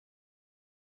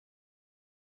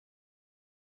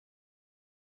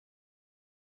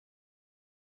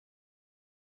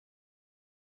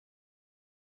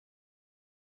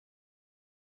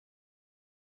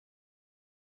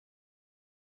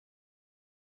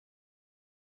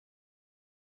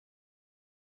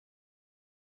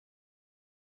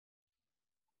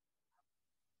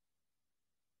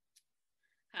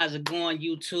How's it going,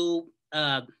 YouTube?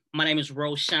 My name is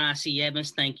Roshan C.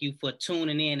 Evans. Thank you for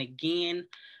tuning in again.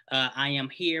 I am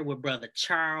here with Brother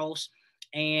Charles.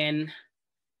 And,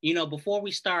 before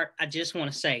we start, I just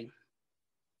want to say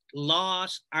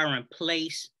laws are in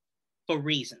place for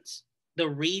reasons. The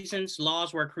reasons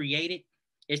laws were created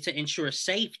is to ensure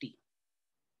safety.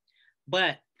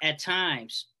 But at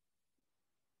times,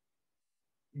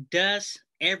 does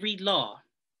every law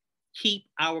keep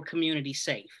our community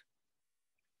safe?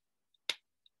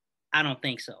 I don't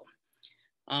think so.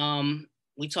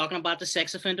 We talking about the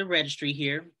sex offender registry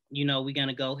here. We're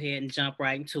gonna go ahead and jump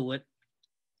right into it.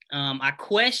 I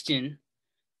question,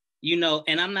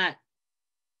 and I'm not.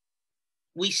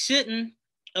 We shouldn't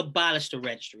abolish the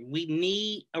registry. We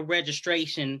need a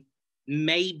registration,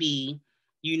 maybe,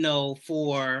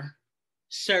 for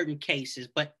certain cases,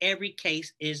 but every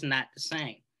case is not the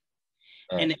same.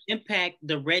 And the impact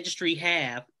the registry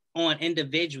have on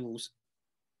individuals,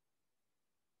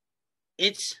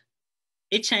 it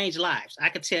changed lives. I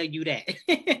could tell you that.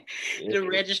 The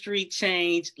registry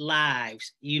changed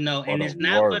lives, and it's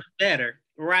not for the better,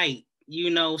 right?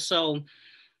 So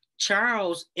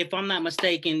Charles, if I'm not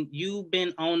mistaken, you've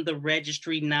been on the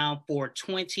registry now for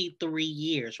 23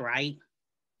 years, right?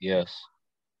 Yes.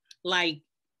 Like,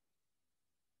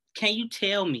 can you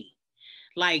tell me,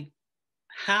 like,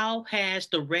 how has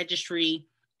the registry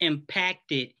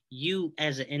impacted you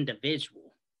as an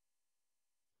individual?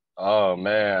 Oh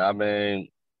man, I mean,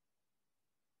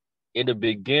 in the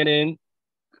beginning,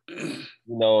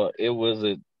 it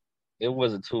wasn't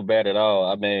too bad at all.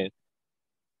 I mean,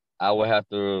 I would have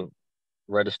to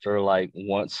register like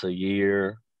once a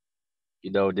year.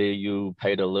 Then you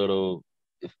pay the little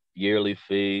yearly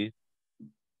fee,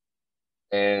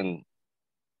 and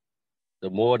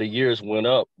the more the years went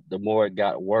up, the more it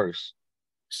got worse.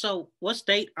 So, what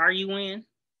state are you in?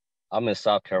 I'm in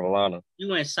South Carolina.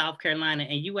 You in South Carolina,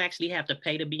 and you actually have to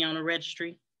pay to be on the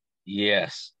registry?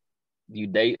 Yes, you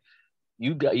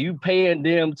paying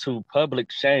them to public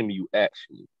shame you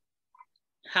actually.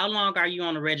 How long are you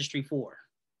on the registry for?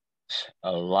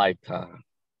 A lifetime.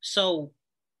 So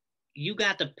you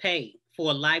got to pay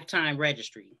for a lifetime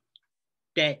registry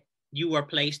that you were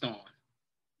placed on.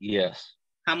 Yes.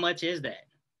 How much is that?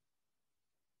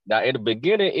 Now, in the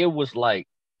beginning, it was like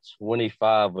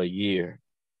 25 a year.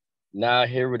 Now,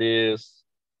 here it is.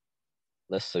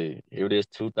 Let's see. Here it is,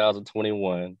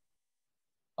 2021.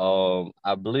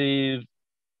 I believe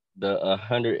the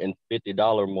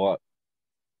 $150 mark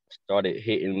started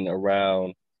hitting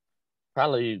around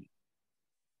probably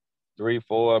 3,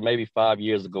 4, maybe 5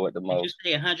 years ago at the Did you most.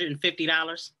 say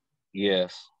 $150?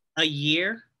 Yes. A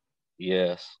year?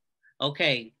 Yes.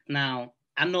 Okay. Now,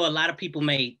 I know a lot of people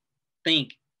may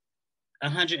think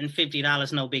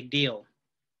 $150 no big deal.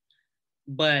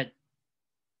 But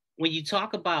when you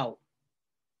talk about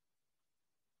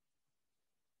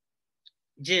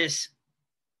just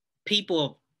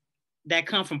people that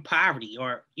come from poverty,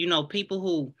 or people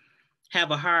who have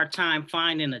a hard time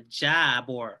finding a job,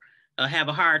 or have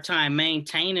a hard time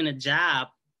maintaining a job,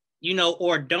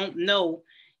 or don't know,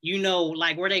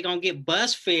 like where they gonna get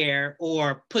bus fare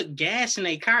or put gas in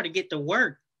their car to get to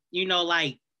work,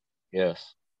 like,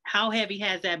 Yes. how heavy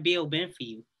has that bill been for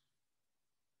you?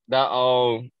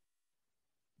 Now,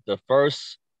 the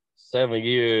first 7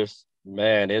 years,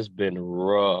 man, it's been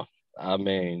rough. I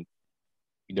mean,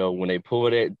 when they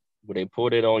put it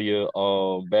on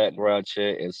your background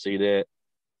check and see that,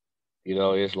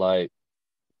 it's like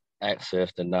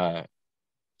access denied,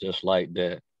 just like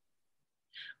that.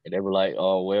 And they were like,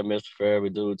 "Oh, well, Mr.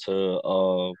 Ferry, due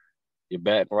to your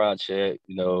background check,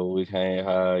 we can't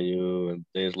hire you," and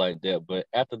things like that. But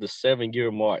after the 7 year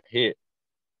mark hit,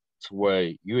 to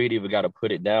where you ain't even got to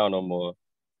put it down no more,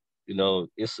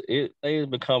 things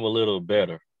become a little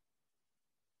better.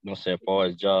 You know what I'm saying, as far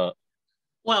as job.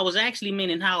 Well, I was actually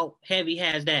meaning, how heavy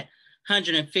has that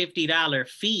 $150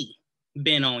 fee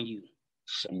been on you?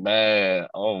 Man,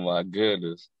 oh my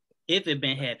goodness. If it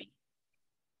been heavy.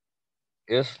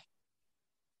 It's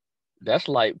that's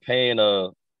like paying a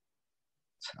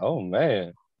oh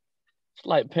man. It's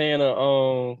like paying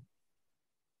a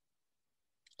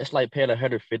it's like paying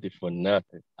 150 for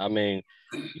nothing. I mean,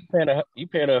 you paying them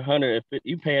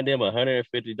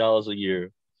 $150 a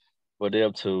year for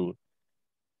them to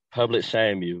public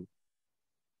shame you,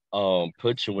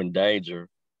 put you in danger,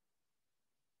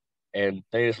 and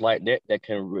things like that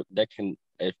can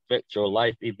affect your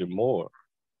life even more.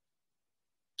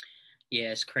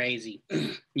 Yeah, it's crazy.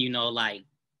 Like,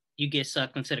 you get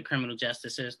sucked into the criminal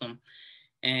justice system,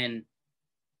 and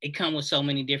it come with so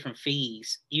many different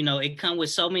fees. It come with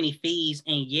so many fees,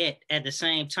 and yet at the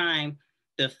same time,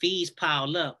 the fees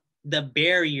pile up. the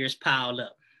barriers piled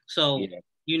up. So, Yeah.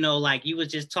 like you was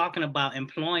just talking about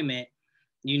employment,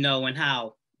 and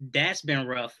how that's been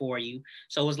rough for you.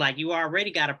 So it's like you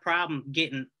already got a problem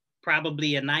getting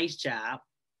probably a nice job.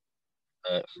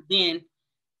 Then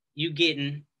you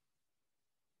getting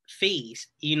fees.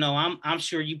 I'm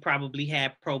sure you probably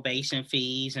had probation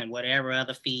fees and whatever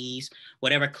other fees,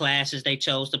 whatever classes they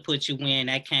chose to put you in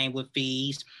that came with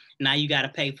fees. Now you got to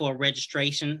pay for a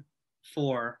registration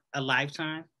for a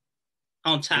lifetime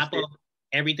on top of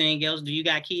everything else. Do you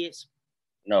got kids?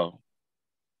 No,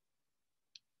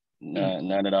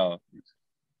 none at all.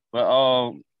 But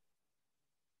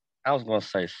I was gonna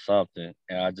say something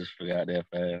and I just forgot that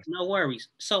fast. No worries.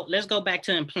 So let's go back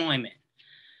to employment.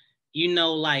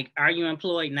 Like, are you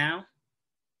employed now?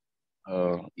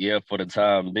 Yeah, for the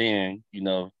time being,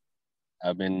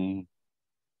 I've been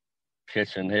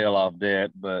catching hell off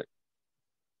that, but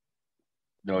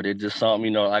it's just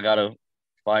something, I gotta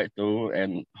fight through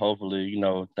and hopefully,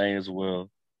 things will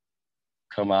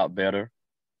come out better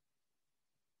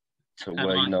to How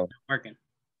where, long you been working?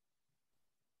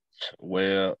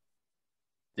 well,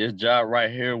 this job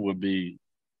right here would be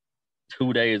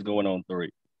 2 days going on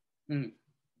three. Mm.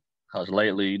 Cause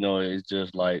lately, it's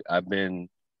just like I've been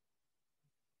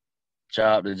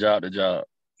job to job to job.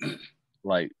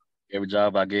 Like every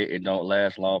job I get, it don't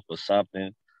last long for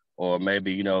something, or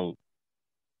maybe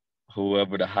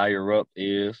whoever the higher up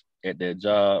is at that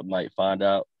job might find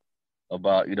out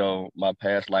about my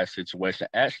past life situation.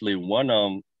 Actually, one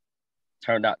of them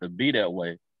turned out to be that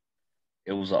way.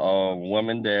 It was a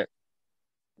woman that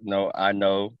I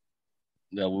know.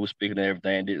 We were speaking and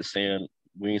everything. Didn't see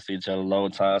we didn't see each other a long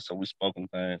time, so we spoken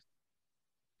things.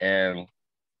 And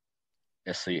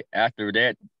let's see, after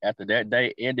that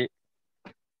day ended,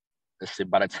 let's see,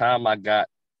 by the time I got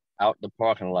out the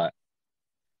parking lot,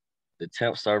 the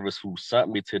temp service who sent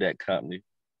me to that company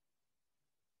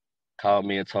called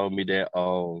me and told me that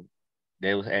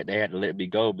they had to let me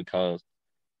go because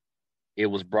it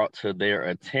was brought to their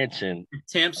attention.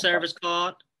 Temp service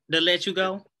called to let you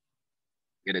go?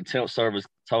 Yeah, the temp service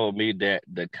told me that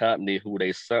the company who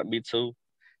they sent me to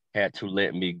had to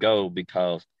let me go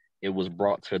because it was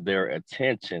brought to their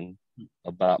attention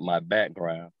about my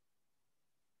background.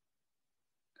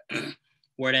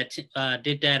 Where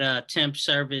did that temp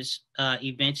service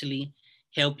eventually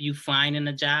help you finding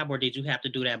a job, or did you have to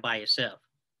do that by yourself?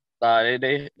 Nah,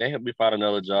 they helped me find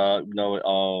another job.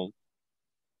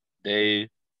 They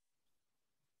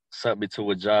sent me to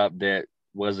a job that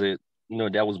wasn't,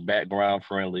 that was background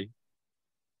friendly,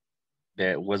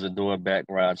 that wasn't doing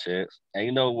background checks.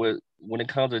 And when it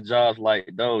comes to jobs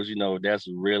like those, that's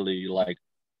really like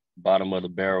bottom of the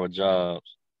barrel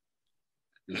jobs,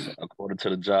 according to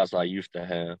the jobs I used to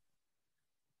have.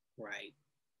 Right.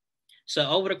 So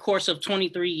over the course of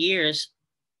 23 years,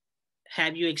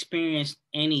 have you experienced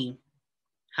any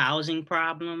housing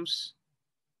problems?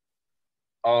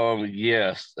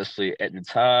 Yes. Let's see. At the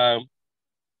time,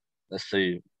 let's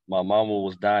see, my mama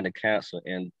was dying of cancer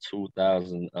in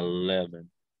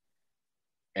 2011,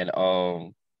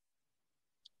 and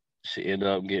she ended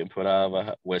up getting put out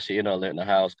of she ended up letting the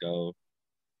house go,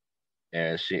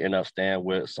 and she ended up staying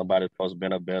with somebody supposed to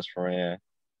be her best friend,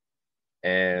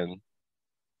 and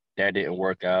that didn't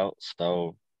work out.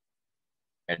 So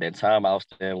at that time, I was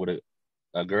staying with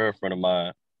a girlfriend of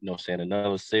mine, saying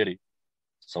another city.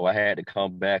 So I had to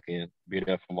come back and be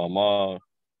there for my mom,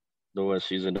 knowing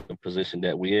she's in the position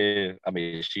that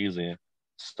she's in.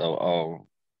 So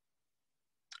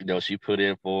she put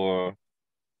in for,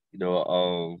 you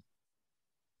know,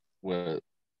 well,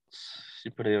 she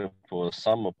put in for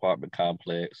some apartment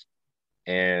complex,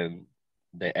 and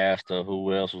they asked her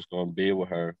who else was going to be with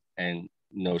her, and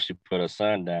she put her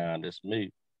son down. It's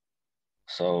me.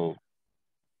 So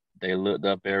they looked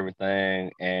up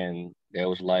everything, and they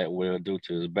was like, well, due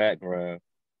to his background,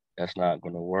 that's not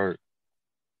going to work.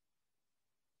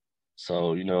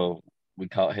 So we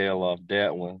caught hell off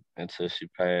that one until she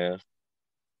passed,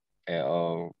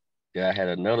 and then I had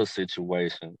another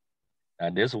situation.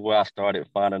 And this is where I started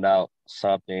finding out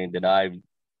something that I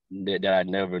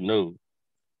never knew.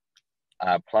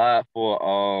 I applied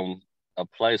for a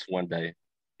place one day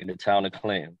in the town of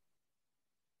Clinton,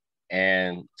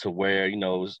 and to where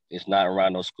it's not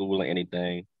around no school or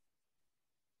anything.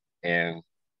 And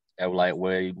they were like,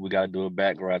 "Well, we gotta do a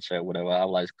background check, whatever." I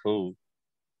was like, "Cool."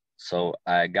 So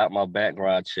I got my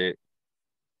background check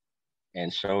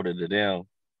and showed it to them,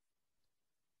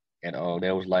 and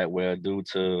they was like, "Well, due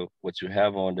to what you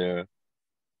have on there,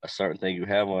 a certain thing you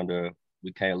have on there,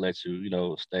 we can't let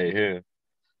you, stay here."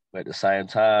 But at the same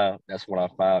time, that's when I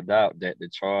found out that the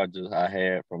charges I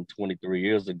had from 23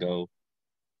 years ago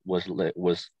was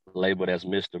labeled as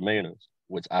misdemeanors,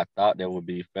 which I thought that would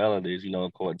be felonies,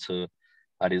 according to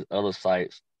how these other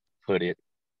sites put it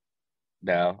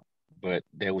now. But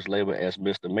they was labeled as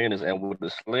misdemeanors. And with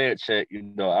the sled check, I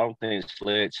don't think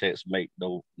sled checks make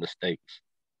no mistakes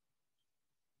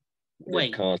when it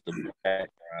Wait, comes to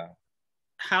background.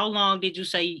 how long did you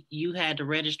say you had to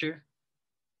register?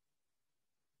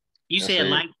 You That's said it.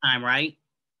 lifetime, right?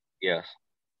 Yes.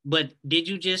 But did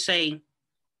you just say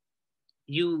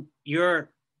you're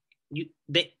you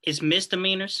that it's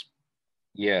misdemeanors?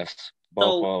 Yes. Both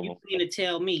So of you them. mean to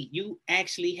tell me you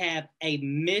actually have a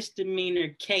misdemeanor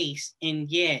case and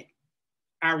yet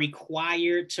are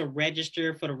required to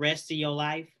register for the rest of your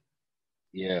life?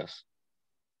 Yes.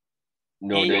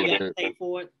 And you got to They pay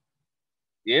for it?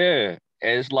 yeah.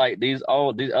 And it's like these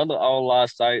other online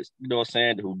sites, what I'm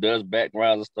saying, who does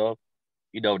backgrounds and stuff,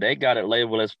 they got it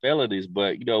labeled as felonies,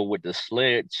 but with the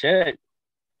sled check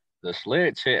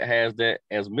has that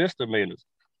as misdemeanors.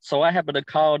 So I happened to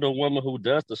call the woman who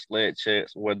does the sled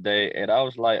checks one day, and I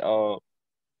was like,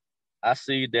 I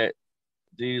see that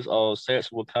these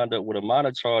sexual conduct with a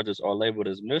minor charges are labeled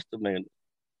as misdemeanors.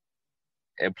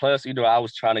 And plus, I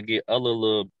was trying to get other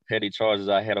little petty charges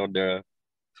I had on there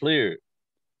cleared.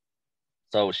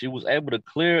 So she was able to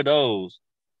clear those.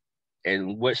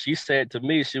 And what she said to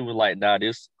me, she was like, "Now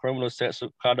this criminal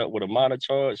sexual conduct with a minor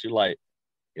charge." She like,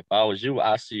 "If I was you,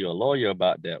 I see a lawyer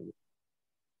about that."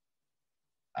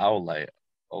 I was like,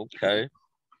 "Okay."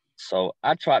 So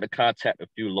I tried to contact a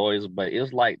few lawyers, but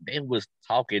it's like they was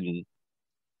talking,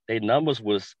 their numbers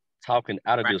was talking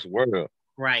out of Right. this world.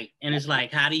 Right. And it's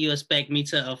like, how do you expect me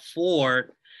to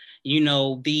afford,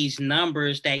 these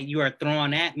numbers that you are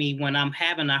throwing at me when I'm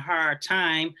having a hard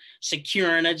time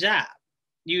securing a job?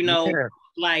 Yeah,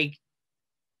 Like,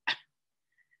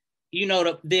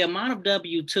 the amount of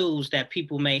W-2s that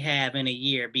people may have in a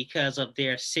year because of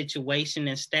their situation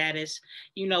and status,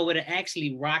 it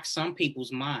actually rocks some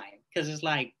people's mind because it's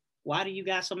like, why do you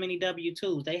got so many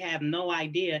W-2s? They have no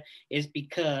idea it's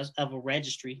because of a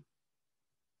registry.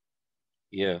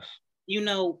 yes.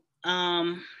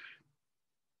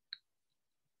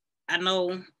 I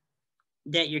know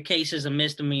that your case is a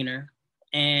misdemeanor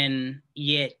and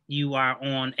yet you are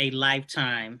on a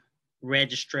lifetime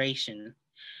registration.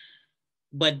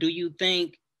 But do you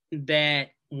think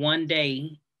that one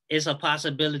day it's a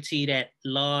possibility that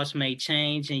laws may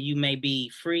change and you may be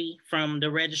free from the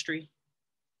registry?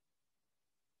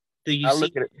 Do you I see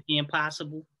look at it, it being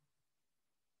possible?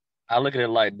 I look at it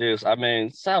like this. I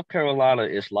mean, South Carolina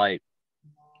is like,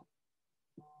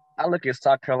 I look at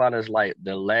South Carolina as like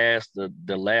the last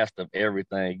of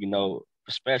everything,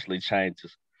 especially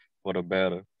changes for the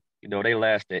better. They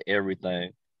last at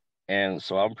everything. And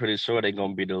so I'm pretty sure they're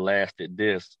gonna be the last at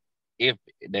this, if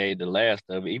they the last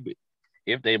of it,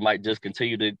 if they might just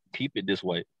continue to keep it this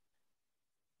way.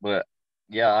 But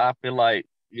yeah, I feel like,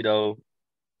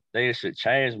 they should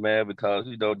change, man, because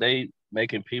they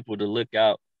making people to look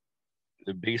out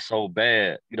to be so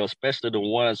bad, especially the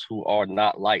ones who are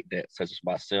not like that, such as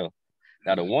myself.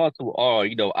 Now the ones who are,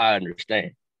 I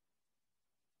understand.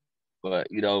 But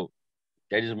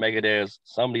they just make it as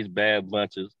some of these bad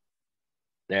bunches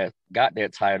that got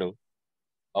that title,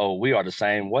 oh, we are the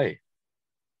same way.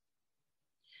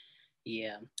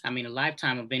 Yeah. I mean, a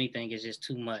lifetime of anything is just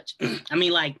too much. I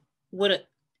mean, like, what a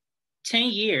 10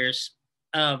 years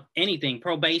of anything,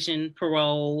 probation,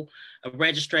 parole, a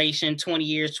registration, 20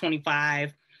 years,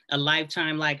 25, a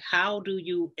lifetime. Like, how do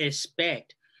you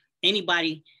expect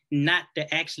anybody not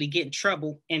to actually get in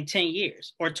trouble in 10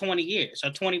 years or 20 years or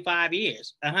 25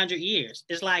 years, 100 years?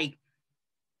 It's like,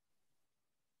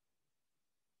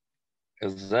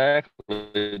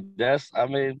 Exactly. I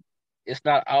mean, it's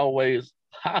not always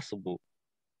possible.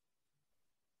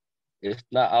 It's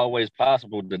not always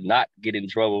possible to not get in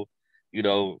trouble, you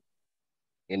know,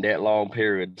 in that long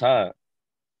period of time.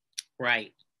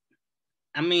 right.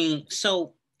 I mean,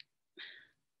 so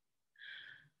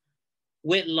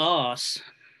with laws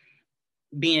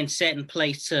being set in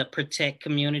place to protect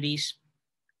communities,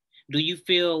 do you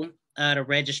feel the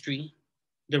registry,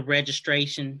 the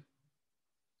registration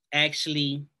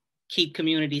actually keep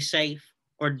communities safe,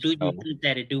 or do you So think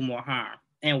that it do more harm,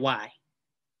 and why?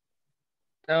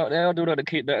 they'll do that to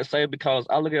keep that safe because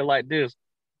I look at it like this.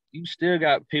 You still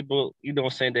got people, what I'm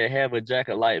saying, that have a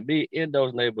jacket like me in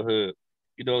those neighborhoods.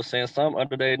 What I'm saying, some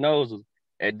under their noses.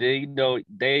 And then,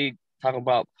 they talk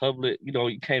about public,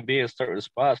 you can't be in certain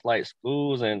spots like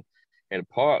schools and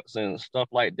parks and stuff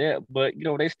like that. But,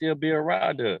 they still be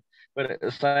around there. But at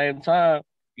the same time,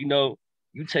 you know,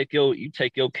 you take your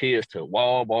kids to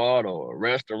Walmart or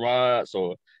restaurants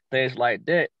or things like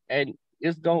that, and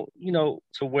it's going,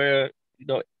 to where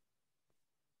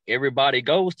everybody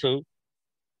goes to,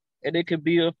 and it could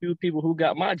be a few people who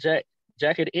got my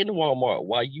jacket in Walmart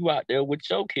while you out there with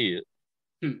your kids,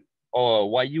 Hmm. or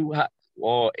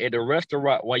or at the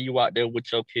restaurant while you out there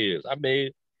with your kids. I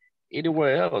mean,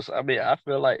 anywhere else. I mean, I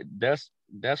feel like that's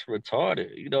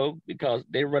retarded, because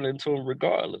they run into them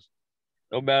regardless,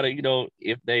 no matter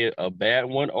if they a bad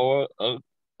one or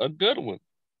a good one.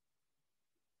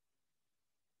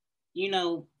 You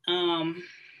know,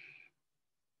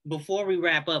 before we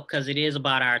wrap up, because it is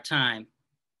about our time,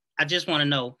 I just want to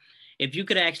know if you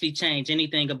could actually change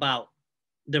anything about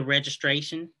the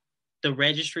the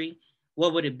registry,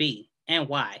 what would it be and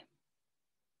why?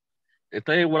 The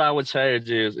thing what I would change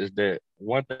is that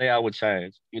one thing I would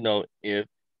change, if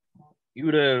you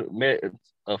would have met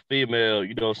a female,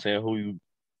 what I'm saying,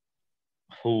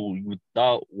 who you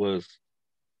thought was,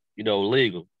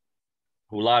 legal,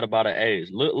 who lied about her age,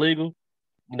 look legal,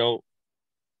 you know,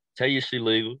 tell you she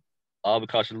legal, all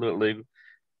because she look legal.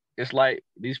 It's like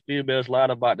these females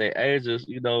lying about their ages,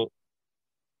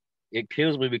 it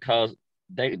kills me because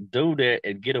they do that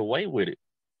and get away with it.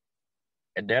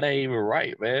 And that ain't even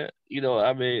right, man.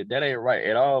 I mean, that ain't right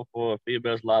at all for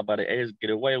females lie about their age and get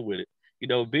away with it.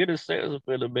 Being a sex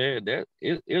offender, man,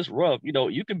 it's rough.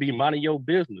 You can be minding your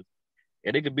business,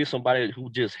 and it could be somebody who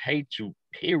just hates you,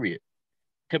 period.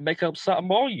 Could make up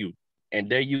something on you. And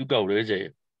there you go to jail.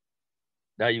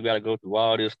 Now you gotta go through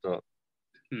all this stuff.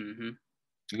 Mm-hmm.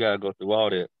 You gotta go through all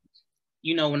that.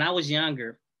 When I was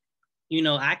younger,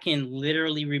 I can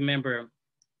literally remember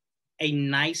a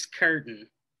nice curtain.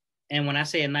 And when I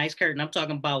say a nice curtain, I'm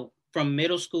talking about from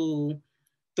middle school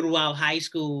throughout high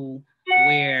school,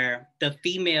 where the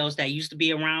females that used to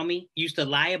be around me used to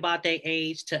lie about their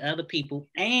age to other people.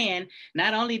 And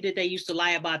not only did they used to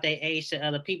lie about their age to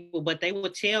other people, but they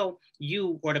would tell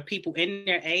you or the people in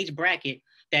their age bracket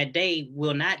that they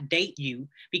will not date you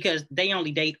because they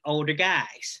only date older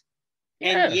guys.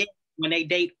 And Yeah. yet, when they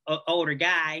date an older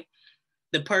guy,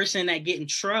 the person that get in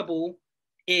trouble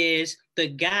is the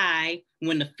guy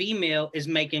when the female is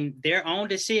making their own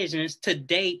decisions to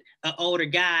date an older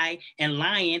guy and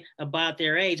lying about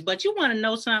their age. But you want to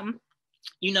know something,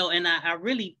 and I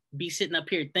really be sitting up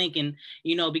here thinking,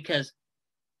 because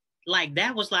like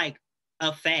that was like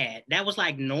a fad. That was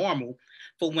like normal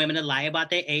for women to lie about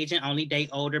their age and only date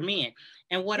older men.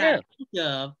 And what I Yeah. think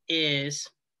of is,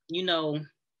 you know,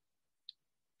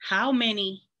 how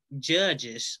many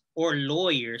judges or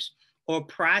lawyers or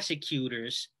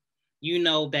prosecutors,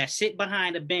 that sit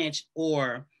behind a bench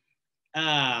or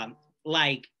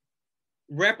like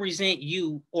represent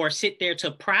you or sit there to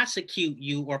prosecute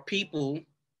you, or people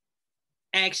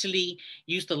actually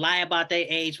used to lie about their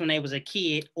age when they was a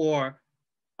kid or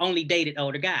only dated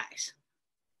older guys.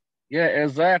 Yeah,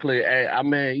 exactly. And I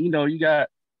mean, you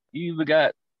even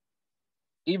got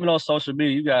even on social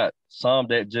media, you got some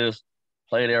that just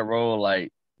play their role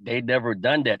like they never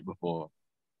done that before.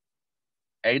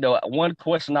 And one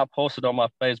question I posted on my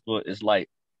Facebook is like,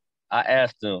 I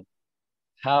asked them,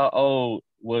 how old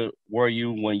were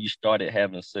you when you started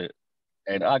having sex?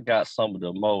 And I got some of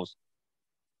the most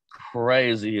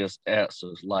craziest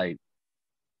answers, like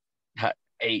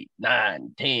 8,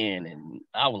 9, 10. And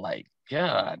I was like,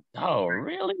 God, oh,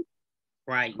 really?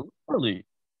 Right, Really?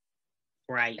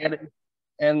 right.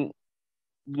 And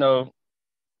you know,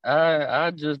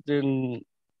 I just didn't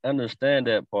understand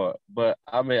that part. But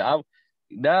I mean, I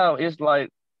now it's like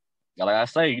I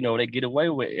say, they get away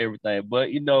with everything. But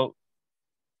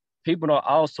people don't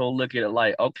also look at it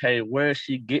like, okay, where is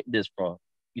she getting this from?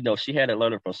 She had to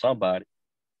learn it from somebody.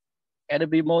 And it'd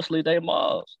be mostly their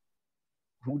moms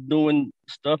who doing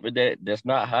stuff that's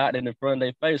not hiding in front of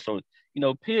their face. So,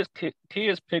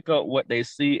 kids pick up what they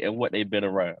see and what they've been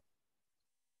around.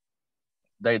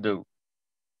 They do.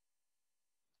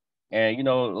 And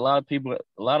a lot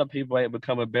of people ain't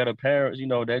becoming better parents.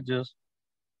 They just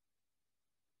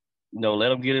let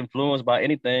them get influenced by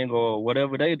anything or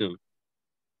whatever they do,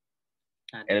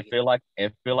 I and dig it. feel like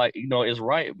it's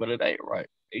right, but it ain't right.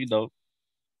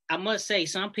 I must say,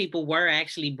 some people were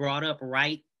actually brought up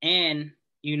right and,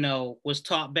 was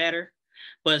taught better.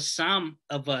 But some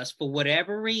of us, for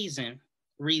whatever reason,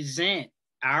 resent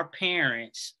our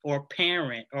parents or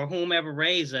parent or whomever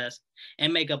raised us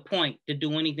and make a point to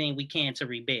do anything we can to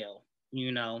rebel.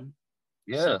 So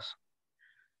Yes,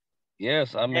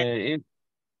 yes. I that, mean,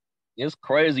 it's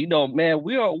crazy. Man,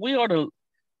 we are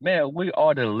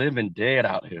the living dead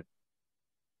out here.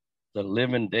 The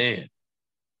living dead.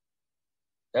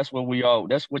 That's what we are.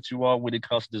 That's what you are when it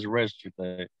comes to this registry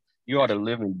thing. You are that's the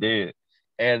living dead,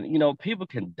 and people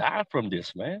can die from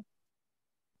this, man.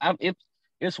 If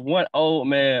it's one old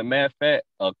man, matter of fact,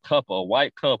 a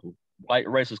white couple. white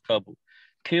racist couple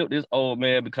killed this old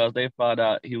man because they found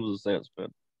out he was a sex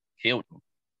offender. Killed him.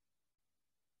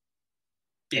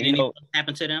 Did And anything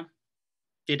happen to them?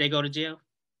 Did they go to jail?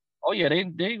 oh yeah, they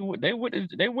went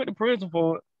to prison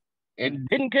for it Mm. and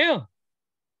didn't care.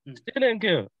 Mm. Still didn't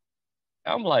care.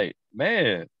 I'm like,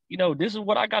 man, this is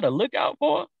what I gotta look out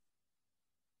for.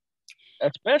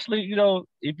 Especially,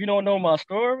 if you don't know my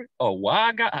story or why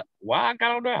I got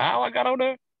on there, how I got on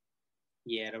there.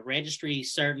 Yeah, the registry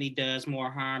certainly does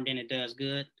more harm than it does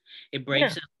good. It Yeah.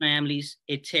 breaks up families,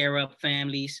 it tear up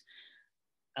families,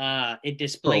 it Oh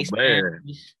displaces man.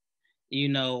 families.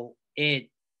 It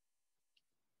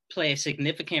play a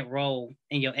significant role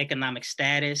in your economic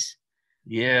status.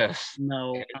 Yes. You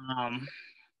know,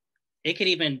 it could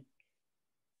even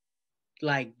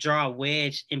like draw a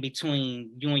wedge in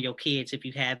between you and your kids if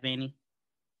you have any.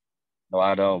 No,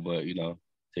 I don't, but to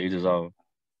each his own.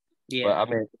 But Yeah. I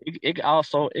mean, it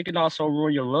can also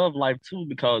ruin your love life too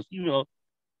because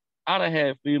I done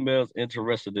had females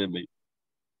interested in me,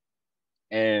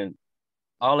 and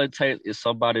all it takes is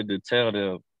somebody to tell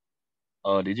them,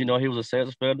 did you know he was a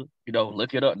sex offender?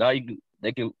 Look it up. Now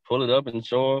they can pull it up and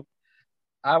show them.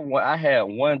 I had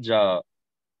one job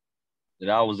that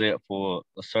I was at for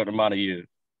a certain amount of years,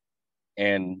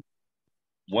 and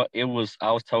what it was,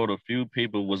 I was told a few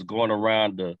people was going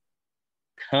around the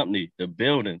company, the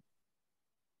building,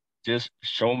 just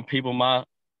showing people my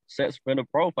sex offender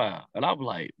profile. And I'm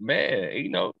like,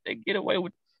 man, they get away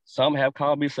with some have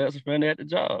called me sex offender at the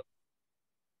job.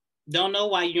 Don't know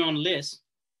why you're on the list.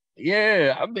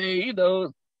 Yeah, I mean,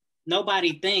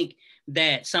 Nobody think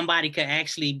that somebody could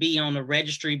actually be on the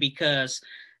registry because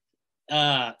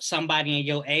somebody in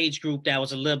your age group that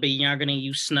was a little bit younger than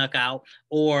you snuck out,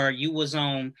 or you was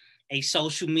on a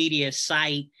social media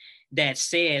site that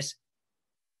says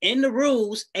in the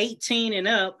rules 18 and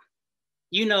up,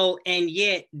 and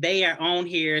yet they are on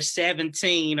here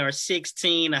 17 or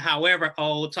 16 or however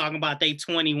old, talking about they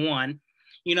 21.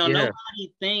 yeah.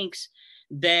 Nobody thinks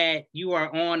that you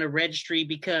are on a registry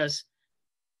because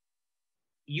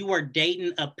you are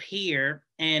dating a peer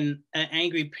and an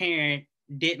angry parent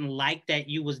didn't like that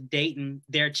you was dating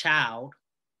their child.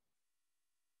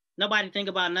 Nobody think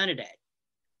about none of that.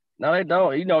 No, they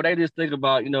don't. They just think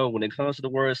about, when it comes to the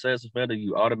word sex offender,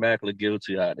 you automatically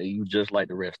guilty out there. You just like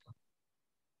the rest of them.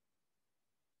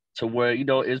 To where,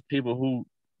 it's people who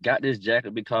got this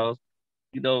jacket because,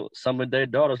 some of their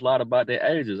daughters lied about their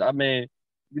ages. I mean,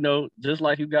 just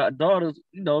like you got daughters,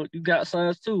 you got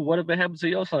sons too. What if it happened to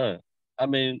your son? I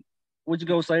mean, what you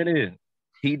gonna say then?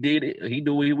 He did it. He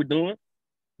knew what he was doing.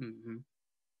 Mm-hmm.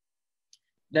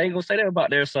 They ain't gonna say that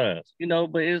about their sons,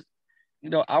 but it's,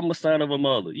 I'm a son of a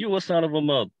mother. You a son of a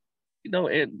mother.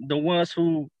 And the ones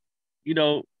you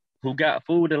know, who got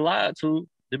fooled and lied to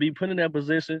be put in that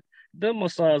position, them are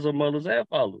sons of mothers and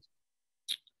fathers.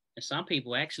 And some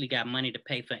people actually got money to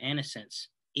pay for innocence,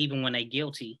 even when they're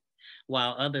guilty,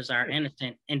 while others are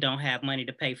innocent and don't have money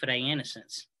to pay for their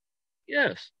innocence.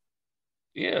 Yes,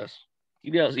 yes,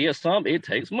 yes. Some it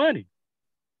takes money.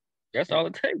 That's all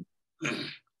it takes.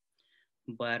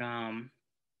 But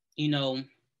you know,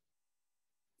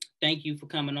 thank you for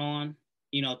coming on.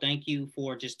 Thank you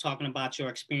for just talking about your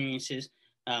experiences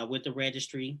with the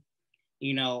registry.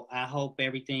 I hope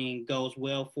everything goes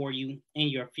well for you in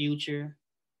your future.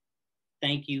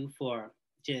 Thank you for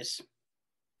just.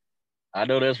 I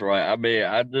know that's right. I mean,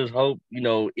 I just hope,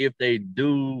 if they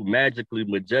do magically,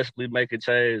 majestically make a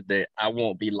change, that I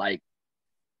won't be like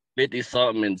 50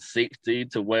 something and 60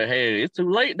 to where, hey, it's too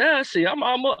late now. See, I'm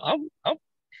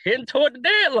heading toward the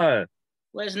deadline.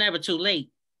 Well, it's never too late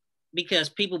because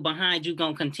people behind you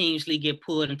gonna continuously get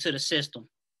pulled into the system.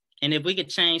 And if we could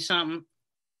change something,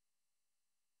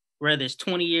 whether it's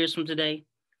 20 years from today,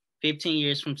 15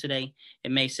 years from today,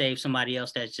 it may save somebody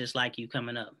else that's just like you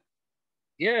coming up.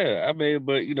 Yeah, I mean,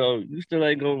 but you still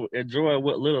ain't gonna enjoy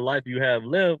what little life you have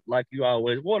left like you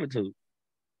always wanted to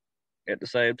at the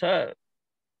same time.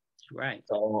 Right.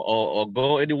 So, or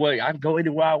go anywhere. I can go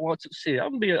anywhere I want to. Shit,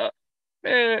 I'm gonna be a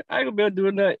man. I ain't gonna be able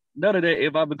to do none of that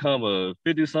if I become a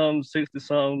 50 something, 60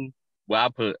 something.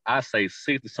 Well, I say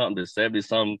 60 something to 70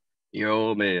 something year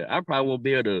old man. I probably won't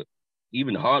be able to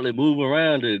even hardly move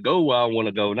around to go where I want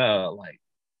to go now. Like,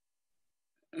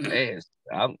 man,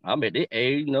 I'm at this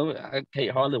age, I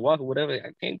can't hardly walk or whatever.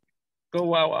 I can't go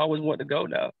where I always want to go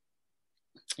now.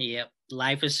 Yep.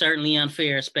 Life is certainly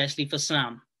unfair, especially for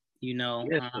some, you know.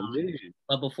 Yes, indeed.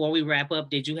 But before we wrap up,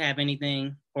 did you have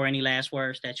anything or any last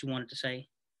words that you wanted to say?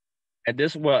 And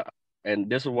this is what I'm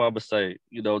gonna say,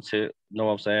 to what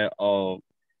I'm saying.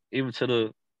 Even to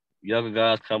the younger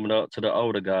guys coming up to the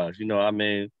older guys, I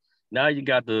mean, now you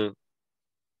got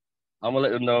I'm gonna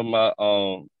let them know my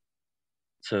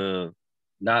to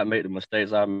not make the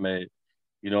mistakes I made.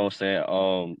 You know what I'm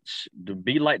saying? To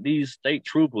be like these state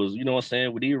troopers, you know what I'm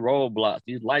saying, with these roadblocks,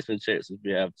 these license checks if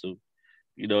you have to.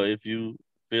 You know, if you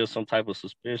feel some type of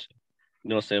suspicion, you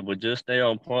know what I'm saying, but just stay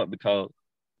on point because,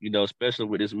 you know, especially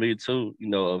with this Me Too, you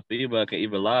know, a female can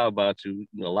even lie about you,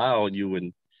 you know, lie on you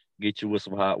and get you with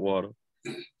some hot water.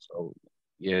 So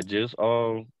yeah, just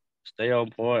stay on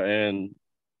point and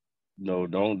you know,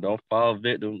 don't fall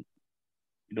victim,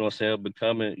 you know what I'm saying,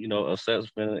 becoming, you know, a sex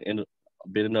offender and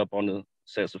bidding up on the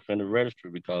sex offender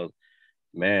registry because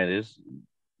man, this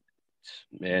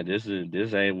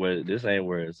ain't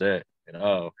where it's at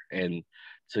all. And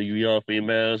to you young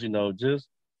females, you know, just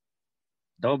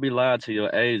don't be lying to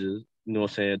your ages, you know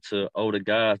what I'm saying, to older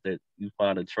guys that you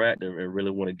find attractive and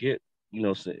really want to get, you know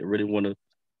what I'm saying, really want to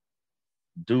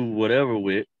do whatever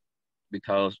with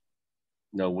because,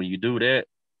 you know, when you do that,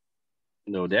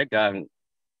 you know, that guy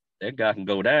can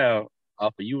go down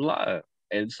off of you lying.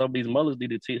 And some of these mothers need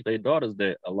to teach their daughters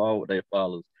that along with their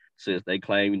fathers, since they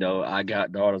claim, you know, I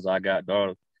got daughters, I got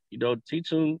daughters. You know, teach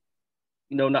them,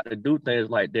 you know, not to do things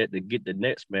like that to get the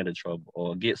next man in trouble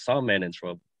or get some man in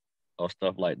trouble or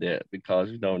stuff like that.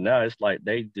 Because, you know, now it's like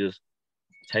they just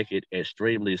take it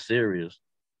extremely serious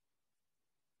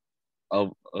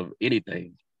of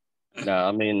anything. Now,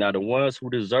 I mean, now the ones who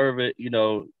deserve it, you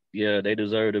know, yeah, they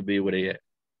deserve to be where they at.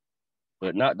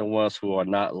 But not the ones who are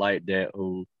not like that,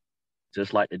 who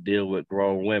just like to deal with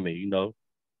grown women, you know,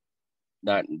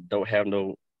 not don't have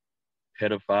no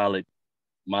pedophilic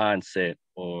mindset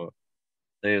or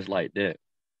things like that.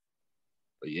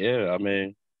 But yeah, I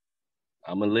mean,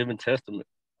 I'm a living testament.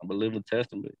 I'm a living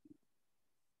testament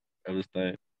of this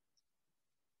thing.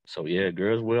 So yeah,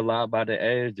 girls will lie about their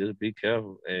age. Just be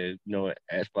careful and you know,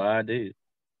 ask for ID.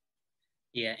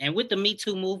 Yeah, and with the Me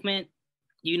Too movement,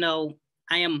 you know,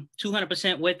 I am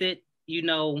 200% with it. You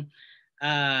know,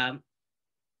 uh,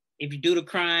 if you do the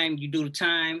crime, you do the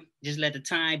time. Just let the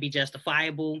time be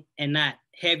justifiable and not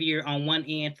heavier on one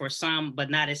end for some, but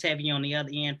not as heavy on the other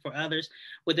end for others.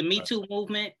 With the Me Right. Too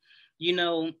movement, you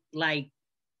know, like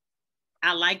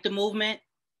I like the movement.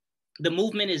 The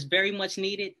movement is very much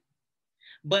needed.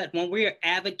 But when we're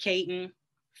advocating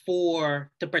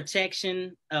for the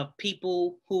protection of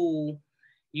people who,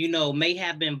 you know, may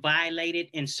have been violated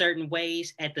in certain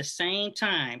ways, at the same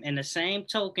time, and the same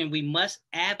token, we must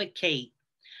advocate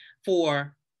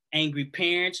for angry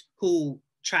parents who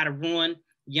try to ruin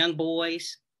young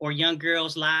boys or young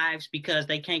girls' lives because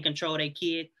they can't control their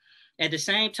kid. At the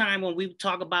same time, when we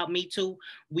talk about Me Too,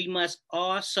 we must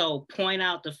also point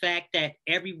out the fact that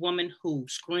every woman who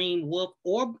screamed wolf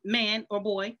or man or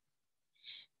boy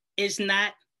is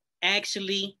not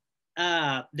actually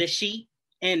the sheep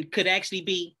and could actually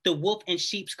be the wolf in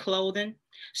sheep's clothing.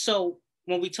 So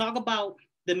when we talk about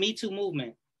the Me Too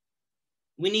movement,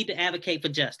 we need to advocate for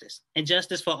justice and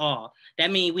justice for all.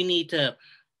 That means we need to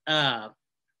uh,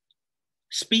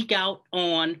 speak out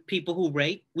on people who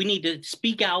rape. We need to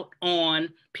speak out on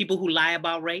people who lie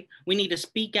about rape. We need to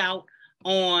speak out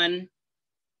on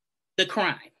the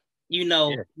crime. You Yeah,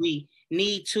 know, we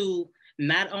need to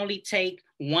not only take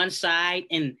one side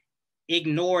and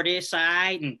ignore this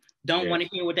side and don't yeah, want to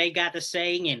hear what they got to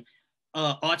say and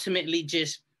ultimately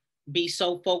just be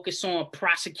so focused on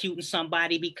prosecuting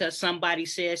somebody because somebody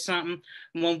said something.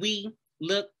 When we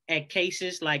look at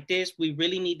cases like this, we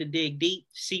really need to dig deep,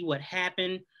 see what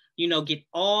happened, you know, get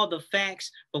all the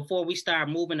facts before we start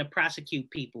moving to prosecute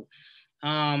people.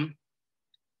 Um,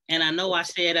 and I know I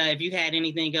said if you had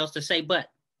anything else to say, but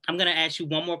I'm going to ask you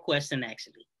one more question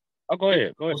actually. oh, go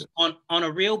ahead, go ahead. On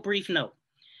a real brief note,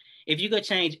 if you could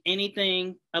change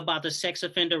anything about the sex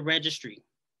offender registry,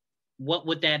 what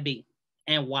would that be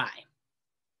and why?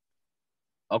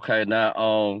 Okay,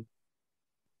 now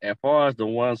as far as the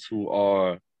ones who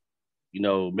are, you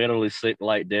know, mentally sick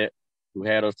like that, who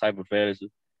had those type of fetishes,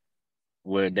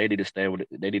 where they need to stay with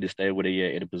they need to stay where they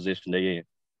at in the position they in.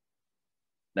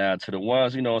 Now to the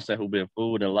ones, you know what I'm saying, who've been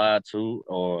fooled and lied to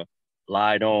or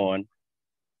lied on,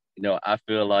 you know, I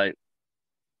feel like,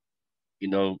 you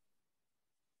know,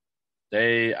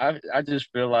 I just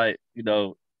feel like, you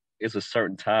know, it's a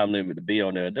certain time limit to be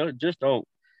on there. Don't,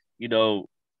 you know,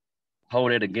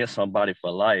 hold it against somebody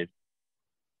for life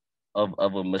of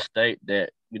a mistake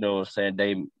that, you know what I'm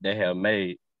saying, they have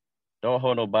made. Don't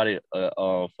hold nobody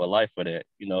for life for that,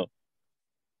 you know.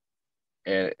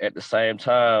 And at the same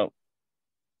time,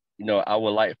 you know, I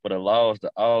would like for the laws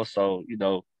to also, you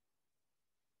know,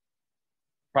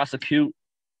 prosecute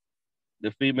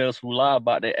the females who lie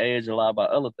about their age and lie about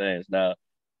other things. Now,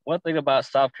 one thing about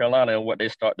South Carolina and what they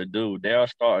start to do, they are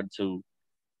starting to,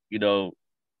 you know,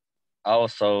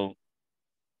 also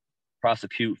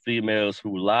prosecute females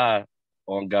who lie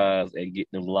on guys and get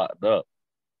them locked up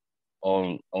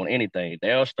on anything.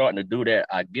 They are starting to do that.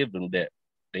 I give them that.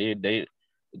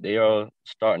 They are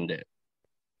starting that.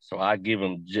 So I give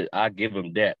them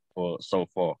that for so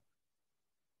far.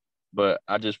 But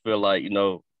I just feel like,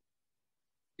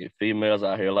 if females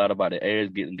out here a lot about the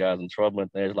age getting guys in trouble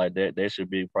and things like that, they should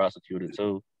be prosecuted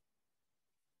too.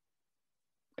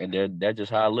 And that's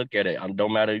just how I look at it.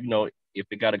 Don't matter, if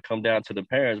it got to come down to the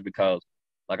parents because,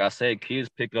 like I said, kids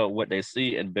pick up what they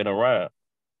see and been around,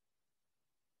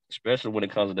 especially when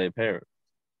it comes to their parents.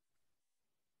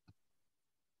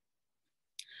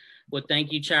 Well,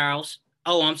 thank you, Charles.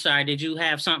 Oh, I'm sorry. Did you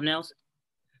have something else?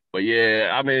 But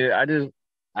yeah, I mean,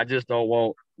 I just don't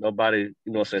want nobody,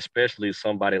 especially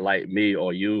somebody like me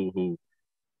or you who,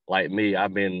 like me,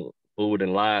 I've been fooled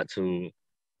and lied to,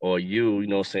 or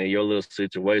you, saying your little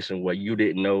situation where you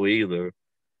didn't know either.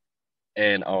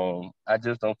 And I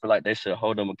just don't feel like they should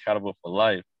hold them accountable for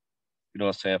life,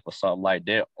 for something like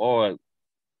that, or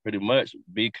pretty much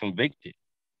be convicted.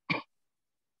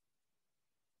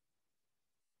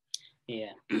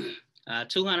 Yeah.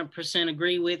 200%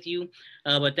 agree with you.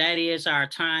 But that is our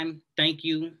time. Thank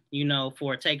you,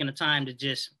 for taking the time to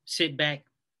just sit back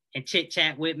and chit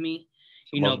chat with me.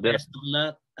 Best of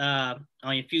luck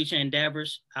on your future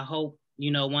endeavors. I hope,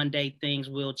 one day things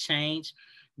will change.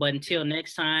 But until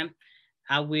next time,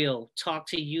 I will talk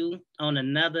to you on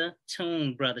another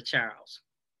tune, Brother Charles.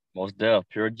 Most definitely.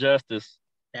 Pure justice.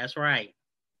 That's right.